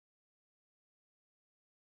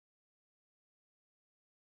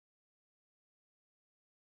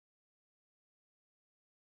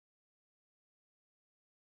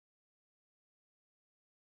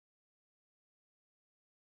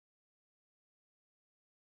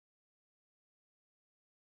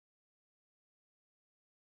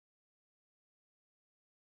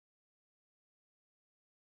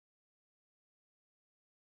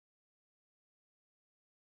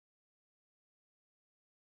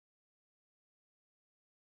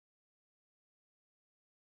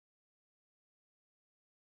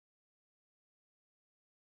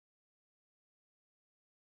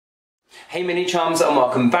Hey mini chums, and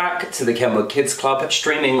welcome back to the Kenwood Kids Club,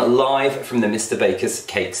 streaming live from the Mr. Baker's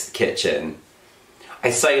Cakes kitchen.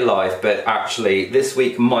 I say live, but actually this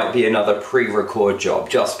week might be another pre-record job,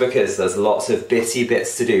 just because there's lots of bitty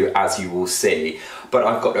bits to do, as you will see. But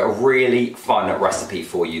I've got a really fun recipe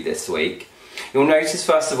for you this week. You'll notice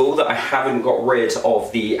first of all that I haven't got rid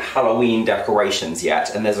of the Halloween decorations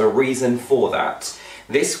yet, and there's a reason for that.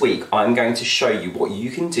 This week I'm going to show you what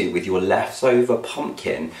you can do with your leftover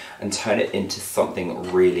pumpkin and turn it into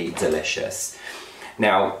something really delicious.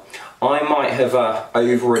 Now, I might have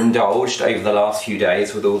overindulged over the last few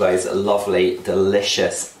days with all those lovely,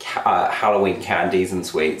 delicious Halloween candies and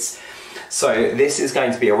sweets. So this is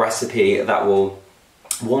going to be a recipe that will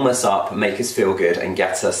warm us up, make us feel good, and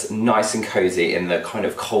get us nice and cozy in the kind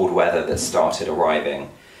of cold weather that started arriving.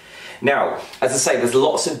 Now, as I say, there's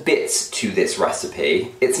lots of bits to this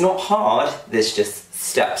recipe. It's not hard, there's just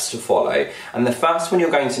steps to follow. And the first one you're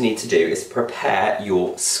going to need to do is prepare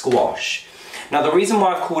your squash. Now, the reason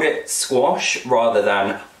why I've called it squash rather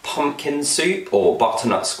than pumpkin soup or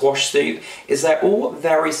butternut squash soup is they're all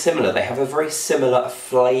very similar. They have a very similar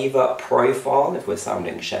flavour profile, if we're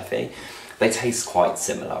sounding chefy. They taste quite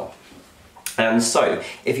similar. And so,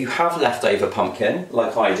 if you have leftover pumpkin,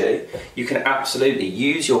 like I do, you can absolutely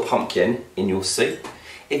use your pumpkin in your soup.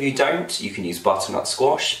 If you don't, you can use butternut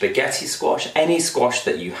squash, spaghetti squash, any squash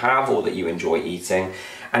that you have or that you enjoy eating,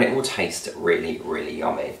 and it will taste really, really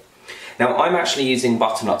yummy. Now, I'm actually using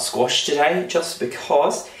butternut squash today just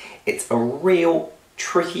because it's a real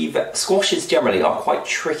tricky... Squashes generally are quite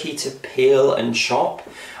tricky to peel and chop.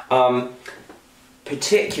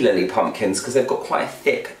 Particularly pumpkins, because they've got quite a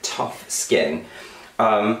thick, tough skin.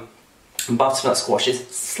 Butternut squash is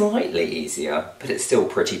slightly easier, but it's still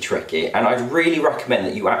pretty tricky, and I'd really recommend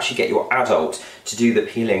that you actually get your adult to do the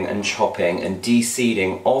peeling and chopping and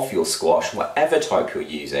de-seeding of your squash, whatever type you're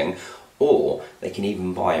using, or they can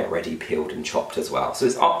even buy it ready peeled and chopped as well. So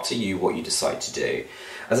it's up to you what you decide to do.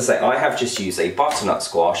 As I say, I have just used a butternut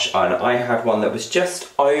squash, and I had one that was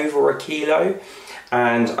just over 1 kilo.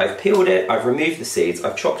 And I've peeled it, I've removed the seeds,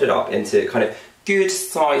 I've chopped it up into kind of good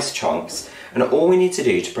sized chunks, and all we need to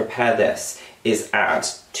do to prepare this is add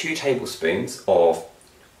 2 tablespoons of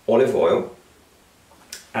olive oil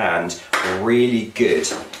and a really good,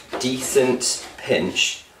 decent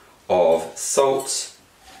pinch of salt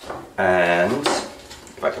and,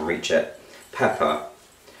 if I can reach it, pepper.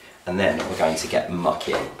 And then we're going to get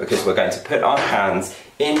mucky, because we're going to put our hands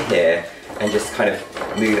in here and just kind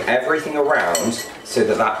of move everything around so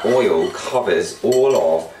that that oil covers all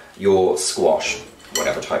of your squash,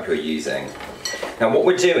 whatever type you're using. Now what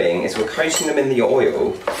we're doing is we're coating them in the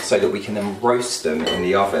oil so that we can then roast them in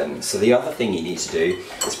the oven. So the other thing you need to do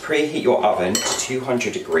is preheat your oven to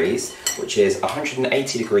 200 degrees, which is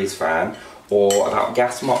 180 degrees fan, or about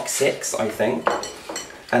gas mark 6, I think.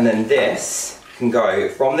 And then this can go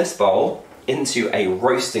from this bowl into a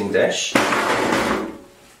roasting dish,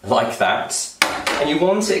 like that. And you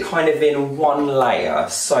want it kind of in one layer,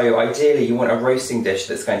 so ideally you want a roasting dish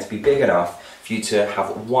that's going to be big enough for you to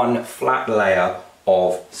have one flat layer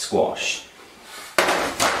of squash.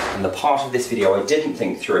 And the part of this video I didn't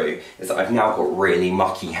think through is that I've now got really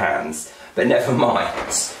mucky hands, but never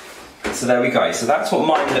mind. So there we go, so that's what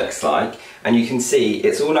mine looks like, and you can see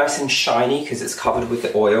it's all nice and shiny because it's covered with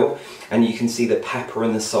the oil, and you can see the pepper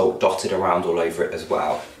and the salt dotted around all over it as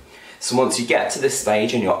well. So once you get to this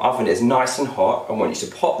stage and your oven is nice and hot, I want you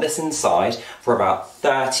to pop this inside for about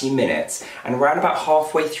 30 minutes, and around about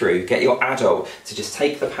halfway through, get your adult to just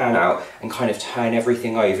take the pan out and kind of turn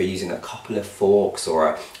everything over using a couple of forks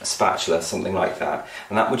or a spatula, something like that.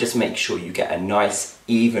 And that will just make sure you get a nice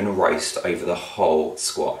even roast over the whole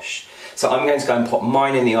squash. So I'm going to go and pop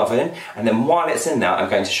mine in the oven, and then while it's in there, I'm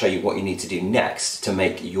going to show you what you need to do next to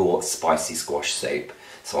make your spicy squash soup.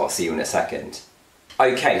 So I'll see you in a second.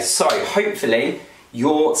 Okay, so hopefully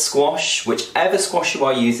your squash, whichever squash you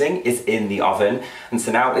are using, is in the oven, and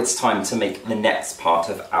so now it's time to make the next part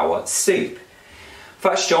of our soup.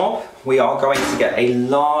 First job, we are going to get a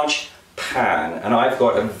large pan, and I've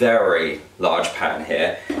got a very large pan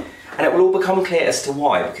here. And it will all become clear as to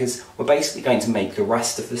why, because we're basically going to make the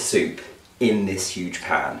rest of the soup in this huge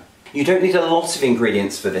pan. You don't need a lot of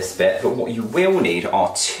ingredients for this bit, but what you will need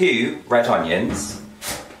are 2 red onions,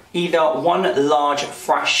 either 1 large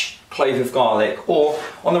fresh clove of garlic, or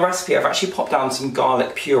on the recipe I've actually popped down some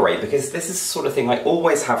garlic puree, because this is the sort of thing I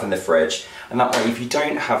always have in the fridge, and that way if you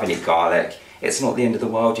don't have any garlic, it's not the end of the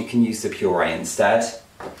world, you can use the puree instead.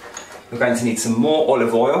 We're going to need some more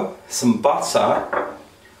olive oil, some butter,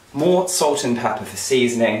 more salt and pepper for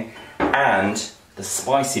seasoning, and the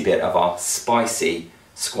spicy bit of our spicy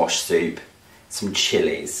squash soup, some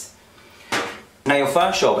chilies. Now your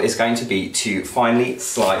first job is going to be to finely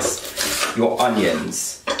slice your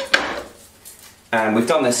onions. And we've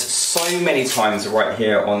done this so many times right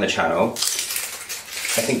here on the channel.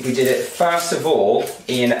 I think we did it first of all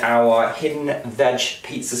in our hidden veg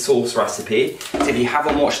pizza sauce recipe. So if you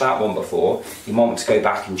haven't watched that one before, you might want to go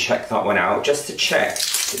back and check that one out, just to check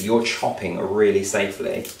that you're chopping really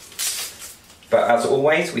safely. But as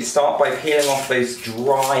always, we start by peeling off those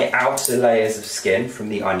dry outer layers of skin from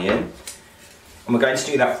the onion. And we're going to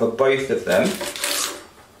do that for both of them.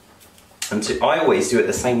 And I always do it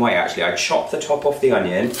the same way actually. I chop the top off the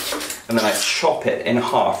onion and then I chop it in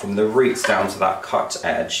half from the roots down to that cut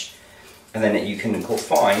edge. And then you can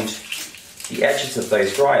find the edges of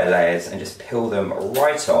those drier layers and just peel them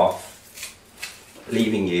right off,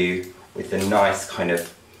 leaving you with the nice kind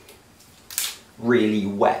of really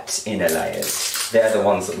wet inner layers. They're the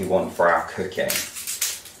ones that we want for our cooking.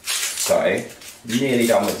 So, nearly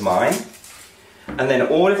done with mine. And then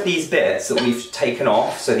all of these bits that we've taken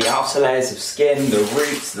off, so the outer layers of skin, the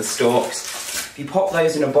roots, the stalks, if you pop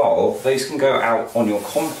those in a bowl, those can go out on your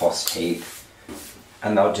compost heap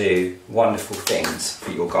and they'll do wonderful things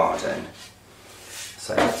for your garden.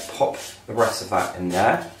 So let's pop the rest of that in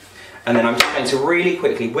there. And then I'm just going to really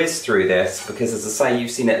quickly whiz through this because, as I say,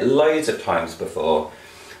 you've seen it loads of times before,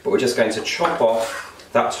 but we're just going to chop off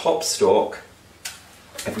that top stalk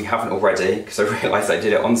if we haven't already, because I realised I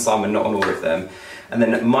did it on some and not on all of them. And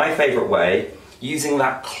then my favourite way, using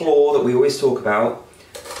that claw that we always talk about,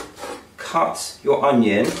 cut your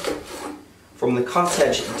onion from the cut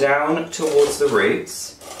edge down towards the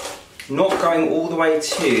roots, not going all the way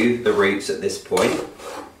to the roots at this point.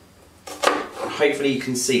 Hopefully you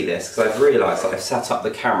can see this, because I've realised that I've set up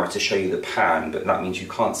the camera to show you the pan, but that means you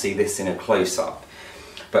can't see this in a close-up.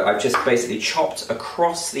 But I've just basically chopped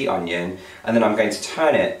across the onion and then I'm going to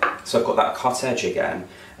turn it so I've got that cut edge again,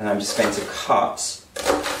 and I'm just going to cut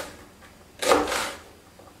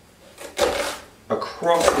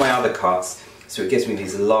across my other cuts so it gives me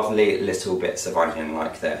these lovely little bits of onion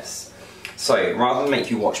like this. So rather than make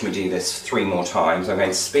you watch me do this 3 more times, I'm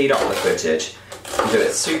going to speed up the footage and do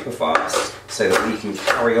it super fast so that we can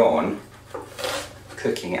carry on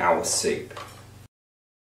cooking our soup.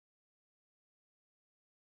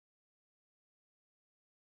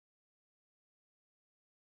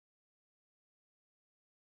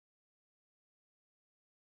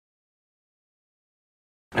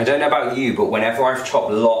 I don't know about you, but whenever I've chopped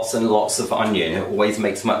lots and lots of onion, it always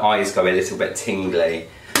makes my eyes go a little bit tingly.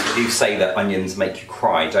 They do say that onions make you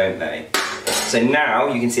cry, don't they? So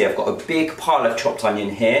now you can see I've got a big pile of chopped onion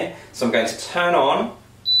here. So I'm going to turn on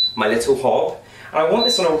my little hob. And I want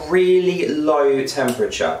this on a really low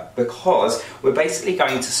temperature because we're basically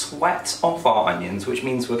going to sweat off our onions, which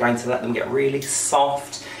means we're going to let them get really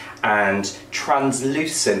soft and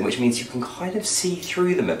translucent, which means you can kind of see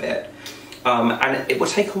through them a bit. And it will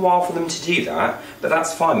take a while for them to do that, but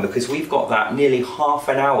that's fine because we've got that nearly half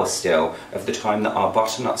an hour still of the time that our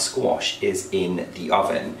butternut squash is in the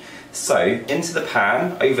oven. So into the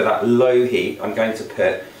pan, over that low heat, I'm going to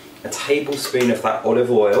put a tablespoon of that olive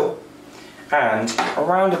oil and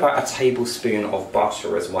around about a tablespoon of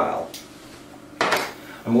butter as well.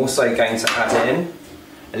 I'm also going to add in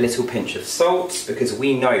a little pinch of salt because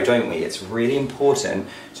we know, don't we, it's really important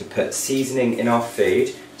to put seasoning in our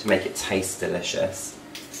food to make it taste delicious.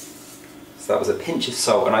 So that was a pinch of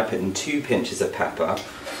salt and I put in 2 pinches of pepper.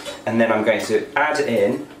 And then I'm going to add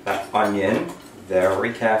in that onion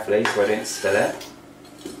very carefully so I don't spill it.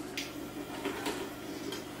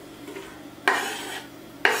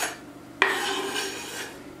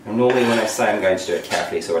 And normally when I say I'm going to do it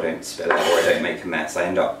carefully so I don't spill it or I don't make a mess, I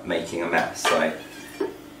end up making a mess. So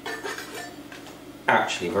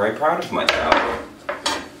actually very proud of myself.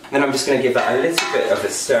 Then I'm just going to give that a little bit of a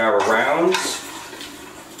stir around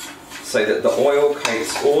so that the oil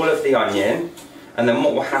coats all of the onion, and then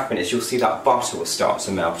what will happen is you'll see that butter will start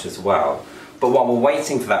to melt as well. But while we're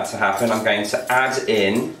waiting for that to happen, I'm going to add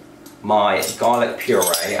in my garlic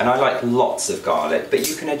puree, and I like lots of garlic, but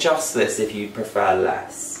you can adjust this if you prefer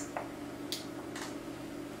less.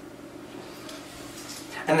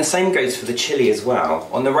 And the same goes for the chilli as well.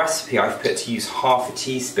 On the recipe I've put to use half a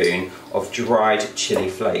teaspoon of dried chilli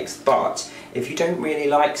flakes, but if you don't really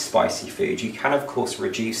like spicy food, you can of course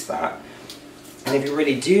reduce that. And if you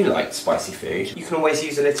really do like spicy food, you can always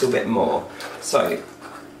use a little bit more. So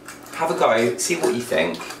have a go, see what you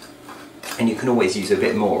think, and you can always use a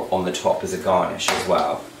bit more on the top as a garnish as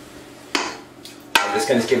well. I'm just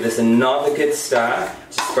going to give this another good stir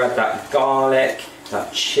to spread that garlic,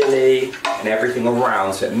 that chilli and everything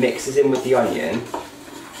around so it mixes in with the onion.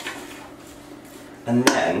 And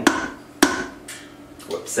then,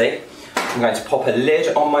 whoopsie, I'm going to pop a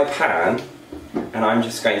lid on my pan, and I'm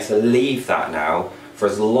just going to leave that now for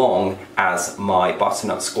as long as my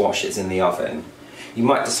butternut squash is in the oven. You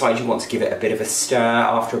might decide you want to give it a bit of a stir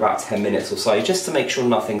after about 10 minutes or so, just to make sure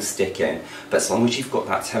nothing's sticking. But as long as you've got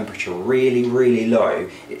that temperature really, really low,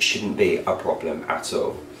 it shouldn't be a problem at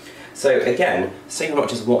all. So again, so you're not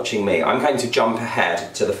just watching me, I'm going to jump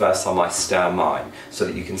ahead to the first time I stir mine, so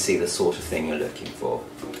that you can see the sort of thing you're looking for.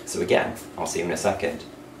 So again, I'll see you in a second.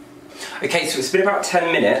 Okay, so it's been about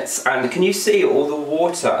 10 minutes, and can you see all the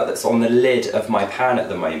water that's on the lid of my pan at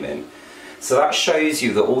the moment? So that shows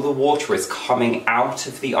you that all the water is coming out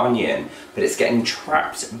of the onion, but it's getting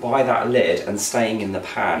trapped by that lid and staying in the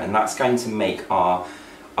pan, and that's going to make our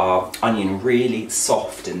onion really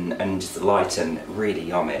soft and light and really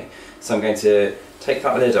yummy. So I'm going to take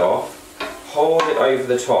that lid off, hold it over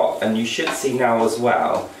the top, and you should see now as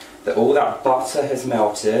well that all that butter has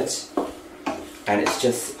melted, and it's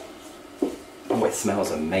just, oh, it smells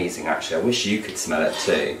amazing actually. I wish you could smell it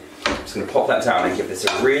too. I'm just going to pop that down and give this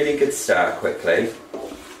a really good stir quickly.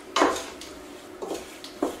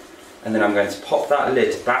 And then I'm going to pop that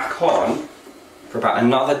lid back on for about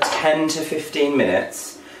another 10 to 15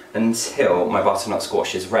 minutes until my butternut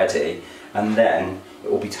squash is ready. And then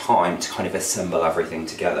it will be time to kind of assemble everything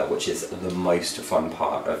together, which is the most fun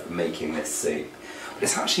part of making this soup. But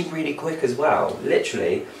it's actually really quick as well.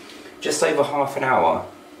 Literally, just over half an hour,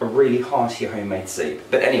 a really hearty homemade soup.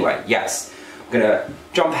 But anyway, yes. I'm going to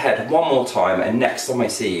jump ahead one more time, and next time I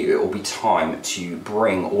see you it will be time to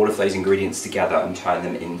bring all of those ingredients together and turn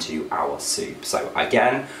them into our soup. So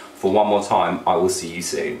again, for one more time, I will see you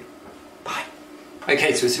soon. Bye.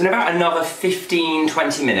 Okay, so it's been about another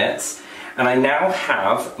 15-20 minutes, and I now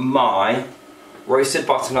have my roasted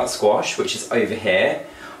butternut squash, which is over here.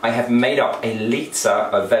 I have made up a litre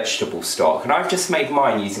of vegetable stock, and I've just made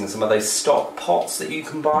mine using some of those stock pots that you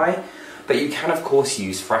can buy. But you can of course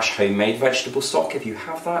use fresh homemade vegetable stock if you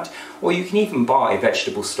have that, or you can even buy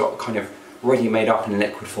vegetable stock kind of ready made up in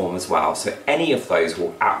liquid form as well, so any of those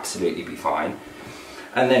will absolutely be fine.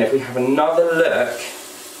 And then if we have another look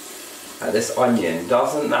at this onion,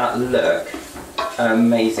 doesn't that look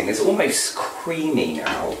amazing? It's almost creamy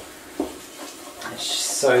now. It's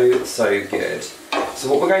so good. So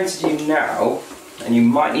what we're going to do now, and you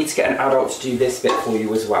might need to get an adult to do this bit for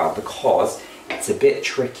you as well because it's a bit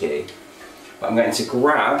tricky. But I'm going to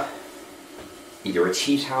grab either a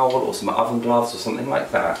tea towel or some oven gloves or something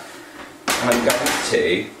like that, and I'm going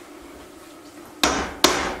to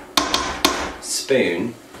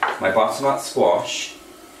spoon my butternut squash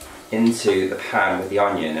into the pan with the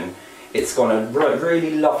onion, and it's got a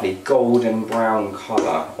really lovely golden brown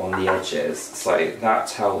colour on the edges, so that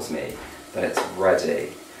tells me that it's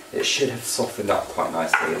ready. It should have softened up quite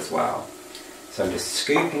nicely as well. So I'm just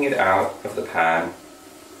scooping it out of the pan,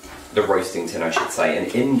 the roasting tin I should say, and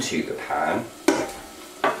into the pan.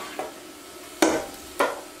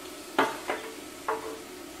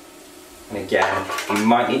 And again, you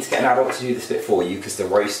might need to get an adult to do this bit for you because the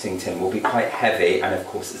roasting tin will be quite heavy, and of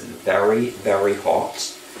course it's very, very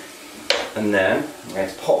hot. And then I'm going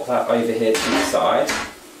to pop that over here to the side.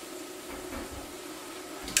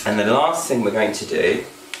 And the last thing we're going to do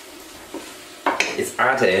is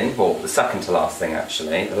add in, well, the second to last thing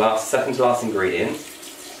actually, second to last ingredient.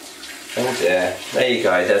 Oh dear, there you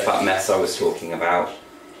go, there's that mess I was talking about.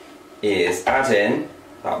 Is add in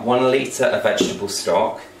that 1 litre of vegetable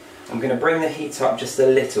stock. I'm going to bring the heat up just a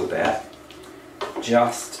little bit,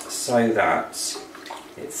 just so that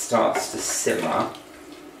it starts to simmer.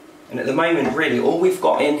 And at the moment, really, all we've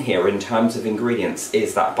got in here in terms of ingredients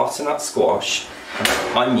is that butternut squash, and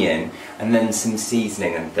onion, and then some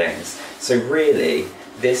seasoning and things. So really,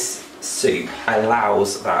 this soup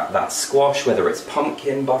allows that squash, whether it's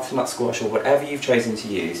pumpkin, butternut squash, or whatever you've chosen to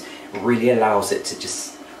use, really allows it to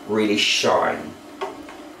just really shine.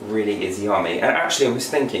 Really is yummy. And actually I was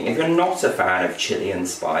thinking, if you're not a fan of chili and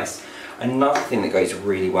spice, another thing that goes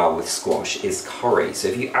really well with squash is curry. So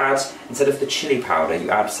if you add, instead of the chili powder, you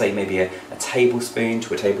add say maybe a tablespoon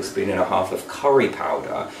to a tablespoon and a half of curry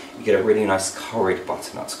powder, you get a really nice curried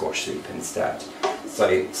butternut squash soup instead.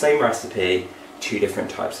 So same recipe, 2 different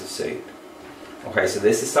types of soup. Okay, so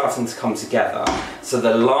this is starting to come together. So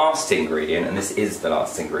the last ingredient, and this is the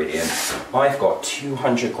last ingredient, I've got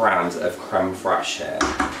 200 grams of creme fraiche here.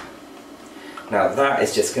 Now that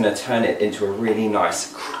is just going to turn it into a really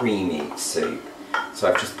nice creamy soup. So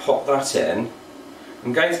I've just popped that in.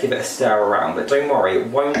 I'm going to give it a stir around, but don't worry, it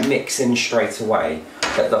won't mix in straight away.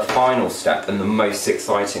 But the final step, and the most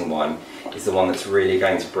exciting one, is the one that's really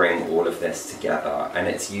going to bring all of this together, and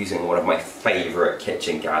it's using one of my favourite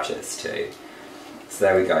kitchen gadgets too. So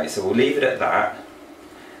there we go, so we'll leave it at that,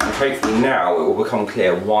 And hopefully now it will become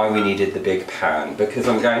clear why we needed the big pan, because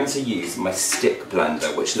I'm going to use my stick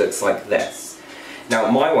blender, which looks like this. Now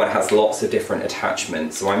my one has lots of different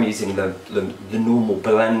attachments, so I'm using the normal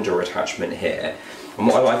blender attachment here. And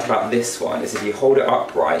what I like about this one is if you hold it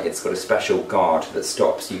upright, it's got a special guard that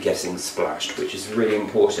stops you getting splashed, which is really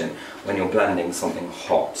important when you're blending something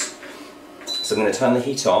hot. So I'm going to turn the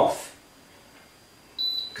heat off,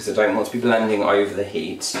 because I don't want to be blending over the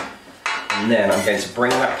heat. And then I'm going to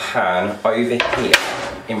bring that pan over here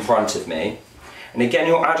in front of me. And again,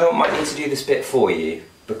 your adult might need to do this bit for you,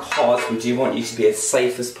 because we do want you to be as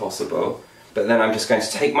safe as possible. But then I'm just going to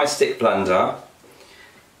take my stick blender,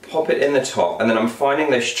 pop it in the top, and then I'm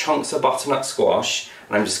finding those chunks of butternut squash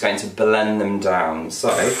and I'm just going to blend them down. So,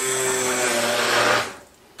 and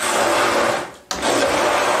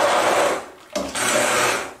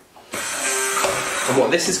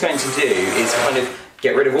what this is going to do is kind of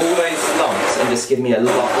get rid of all those lumps and just give me a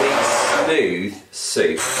lovely smooth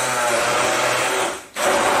soup.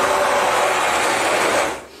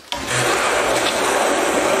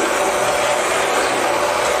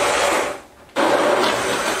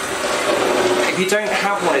 If you don't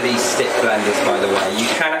have one of these stick blenders, by the way, you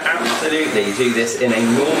can absolutely do this in a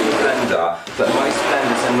normal blender, but most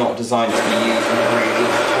blenders are not designed to be used in really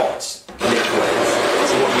hot liquids.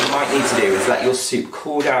 So what you might need to do is let your soup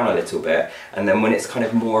cool down a little bit, and then when it's kind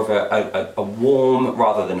of more of a warm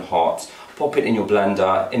rather than hot, pop it in your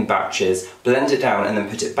blender in batches, blend it down, and then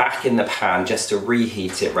put it back in the pan just to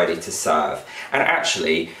reheat it ready to serve. And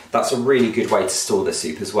actually, that's a really good way to store the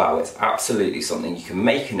soup as well. It's absolutely something you can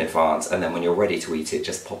make in advance, and then when you're ready to eat it,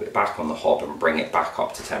 just pop it back on the hob and bring it back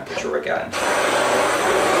up to temperature again.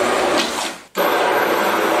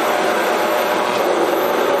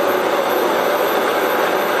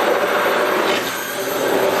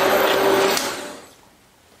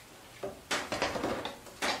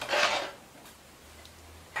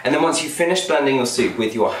 And then once you've finished blending your soup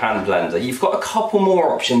with your hand blender, you've got a couple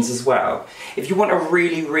more options as well. If you want a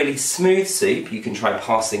really, really smooth soup, you can try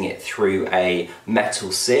passing it through a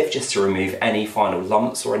metal sieve just to remove any final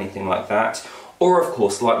lumps or anything like that. Or of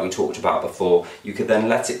course, like we talked about before, you could then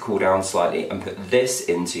let it cool down slightly and put this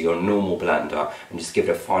into your normal blender and just give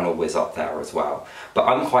it a final whiz up there as well. But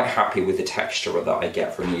I'm quite happy with the texture that I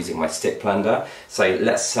get from using my stick blender, so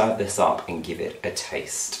let's serve this up and give it a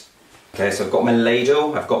taste. Okay, so I've got my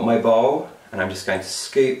ladle, I've got my bowl, and I'm just going to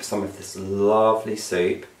scoop some of this lovely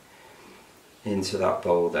soup into that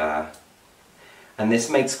bowl there. And this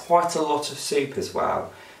makes quite a lot of soup as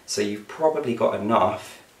well, so you've probably got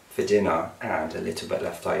enough for dinner and a little bit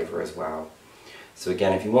left over as well. So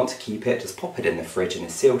again, if you want to keep it, just pop it in the fridge in a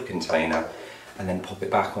sealed container and then pop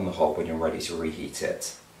it back on the hob when you're ready to reheat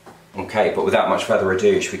it. Okay, but without much further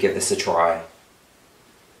ado, should we give this a try?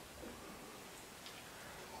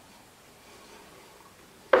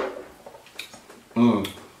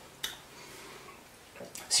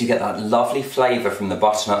 So you get that lovely flavour from the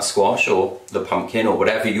butternut squash or the pumpkin or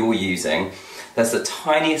whatever you're using. There's the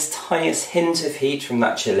tiniest hint of heat from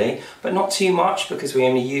that chilli, but not too much because we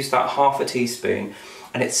only use that ½ teaspoon.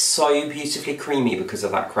 And it's so beautifully creamy because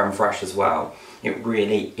of that creme fraiche as well. It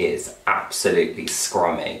really is absolutely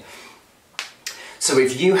scrummy. So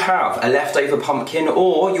if you have a leftover pumpkin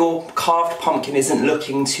or your carved pumpkin isn't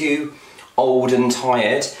looking too old and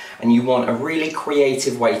tired and you want a really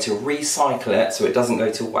creative way to recycle it so it doesn't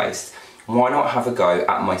go to waste, why not have a go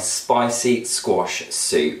at my spicy squash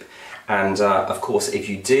soup? And of course, if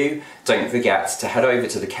you do, don't forget to head over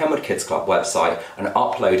to the Kenwood Kids Club website and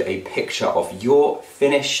upload a picture of your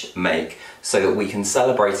finished make so that we can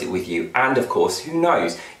celebrate it with you. And of course, who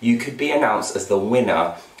knows, you could be announced as the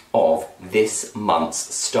winner of this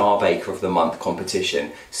month's Star Baker of the Month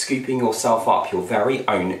competition, scooping yourself up your very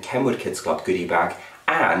own Kenwood Kids Club goodie bag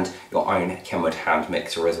and your own Kenwood hand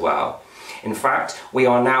mixer as well. In fact, we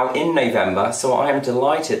are now in November, so I am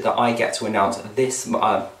delighted that I get to announce this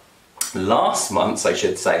last month's, I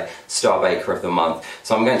should say, Star Baker of the Month.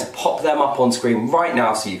 So I'm going to pop them up on screen right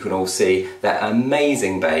now so you can all see their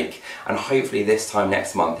amazing bake, and hopefully this time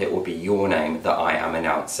next month it will be your name that I am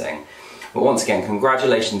announcing. But once again,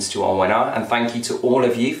 congratulations to our winner, and thank you to all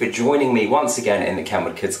of you for joining me once again in the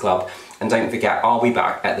Kenwood Kids Club. And don't forget, I'll be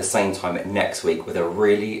back at the same time next week with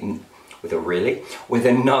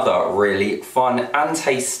another really fun and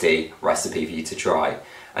tasty recipe for you to try.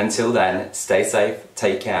 Until then, stay safe,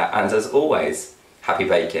 take care, and as always, happy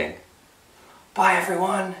baking. Bye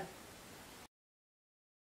everyone!